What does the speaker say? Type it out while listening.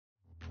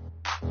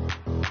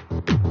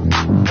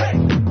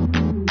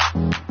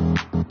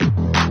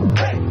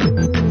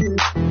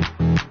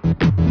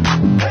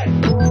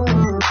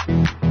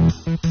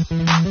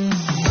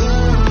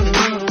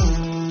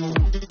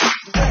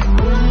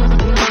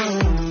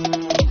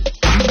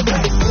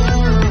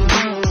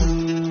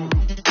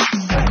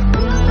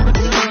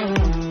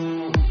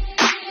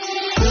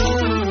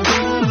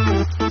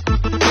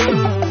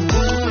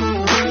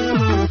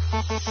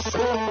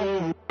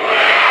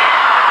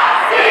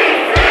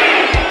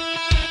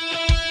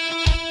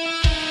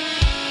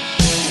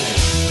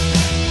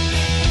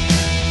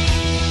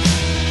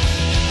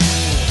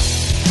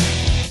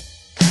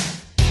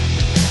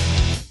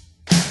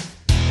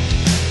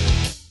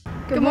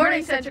Good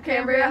morning, Central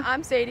Cambria.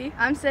 I'm Sadie.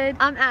 I'm Sid.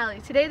 I'm Allie.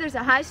 Today there's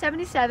a high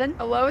 77,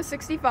 A low of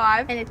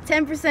 65. and a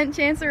 10%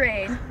 chance of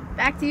rain.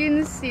 Back to you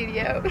in the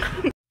studio.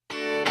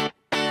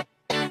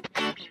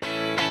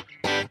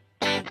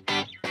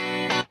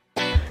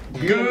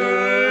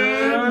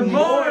 Good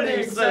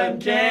morning,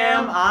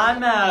 Cam.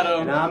 I'm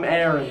Adam. And I'm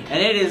Aaron. And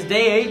it is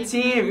day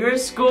 18 of your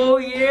school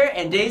year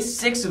and day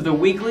 6 of the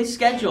weekly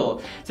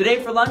schedule.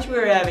 Today for lunch we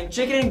are having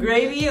chicken and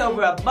gravy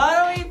over a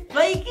buttery,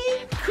 flaky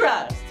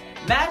crust,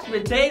 mashed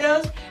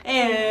potatoes,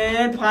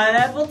 and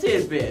pineapple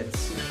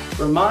tidbits.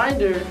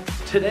 Reminder,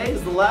 today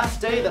is the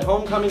last day that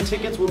homecoming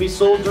tickets will be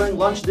sold during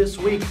lunch this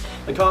week.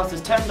 The cost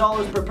is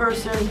 $10 per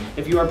person.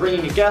 If you are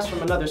bringing a guest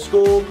from another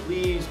school,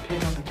 please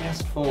pick up a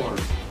guest form.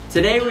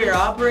 Today we are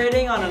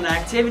operating on an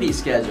activity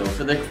schedule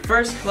for the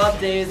first club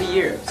day of the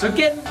year, so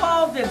get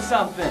involved in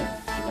something.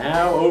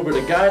 Now over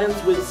to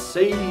guidance with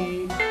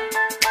Sadie.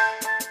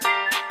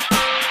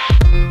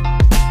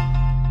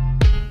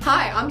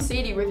 Hi, I'm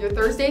Sadie with your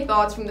Thursday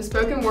thoughts from the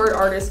spoken word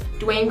artist,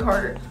 Dwayne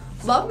Carter.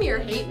 Love me or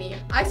hate me,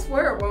 I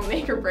swear it won't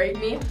make or break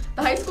me.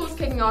 The high school is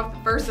kicking off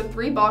the first of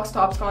 3 box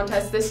tops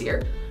contests this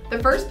year. The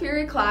first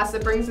period class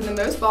that brings in the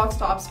most box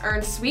tops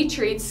earns sweet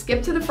treats,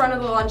 skip to the front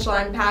of the lunch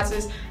line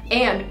passes,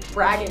 and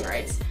bragging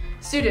rights.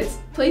 Students,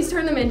 please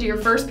turn them into your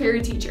first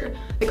period teacher.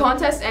 The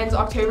contest ends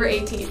October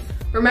 18th.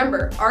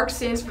 Remember, ARC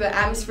stands for the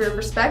atmosphere of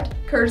respect,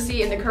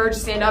 courtesy, and the courage to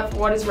stand up for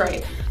what is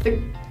right.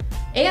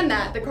 And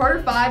that the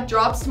Carter 5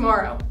 drops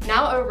tomorrow.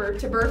 Now over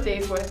to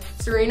birthdays with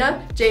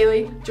Serena,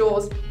 Jaylee,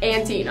 Jules,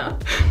 and Tina.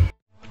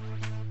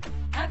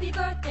 Happy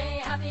birthday,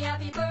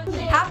 happy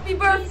birthday. Happy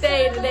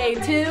birthday today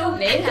to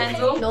Nate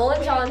Hensel,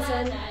 Nolan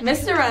Johnson,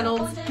 Mr.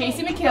 Reynolds,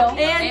 Casey McKill,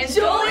 and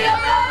Julia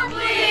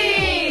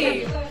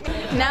Mobley!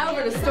 Now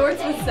over to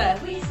Storts with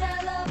Seth. We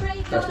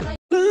celebrate your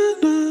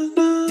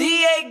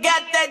DA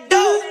got that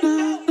dough!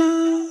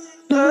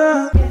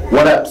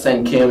 What up,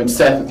 St. Kim? It's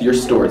Seth with your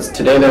Storts.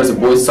 Today there's a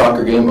boys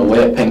soccer game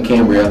away at Penn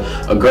Cambria,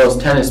 a girls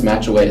tennis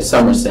match away at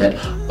Somerset,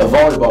 a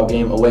volleyball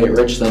game away at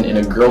Richland, and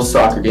a girls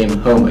soccer game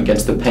home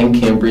against the Penn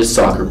Cambria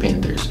Soccer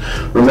Panthers.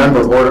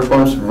 Remember, order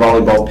forms for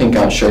volleyball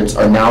pink-out shirts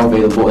are now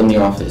available in the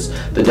office.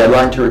 The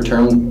deadline to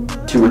return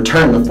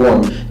the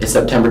form is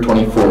September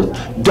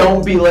 24th.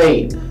 Don't be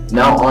late!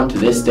 Now on to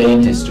this day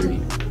in history.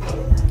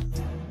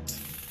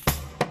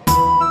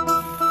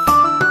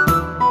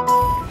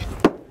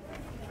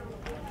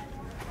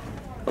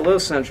 Hello,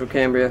 Central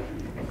Cambria.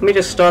 Let me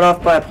just start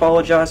off by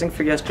apologizing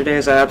for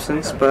yesterday's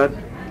absence, but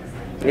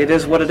it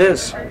is what it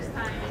is.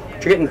 You're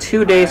getting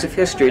 2 days of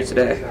history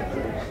today.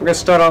 We're going to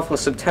start off with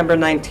September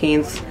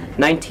 19th,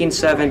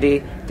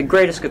 1970. The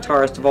greatest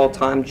guitarist of all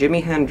time,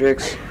 Jimi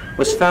Hendrix,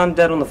 was found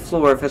dead on the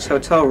floor of his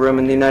hotel room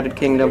in the United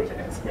Kingdom.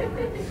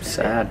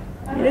 Sad.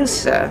 It is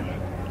sad.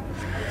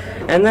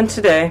 And then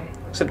today,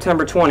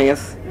 September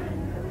 20th,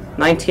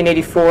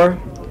 1984,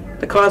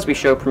 The Cosby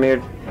Show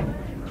premiered.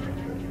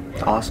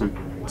 Awesome.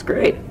 It's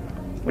great.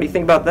 What do you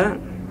think about that?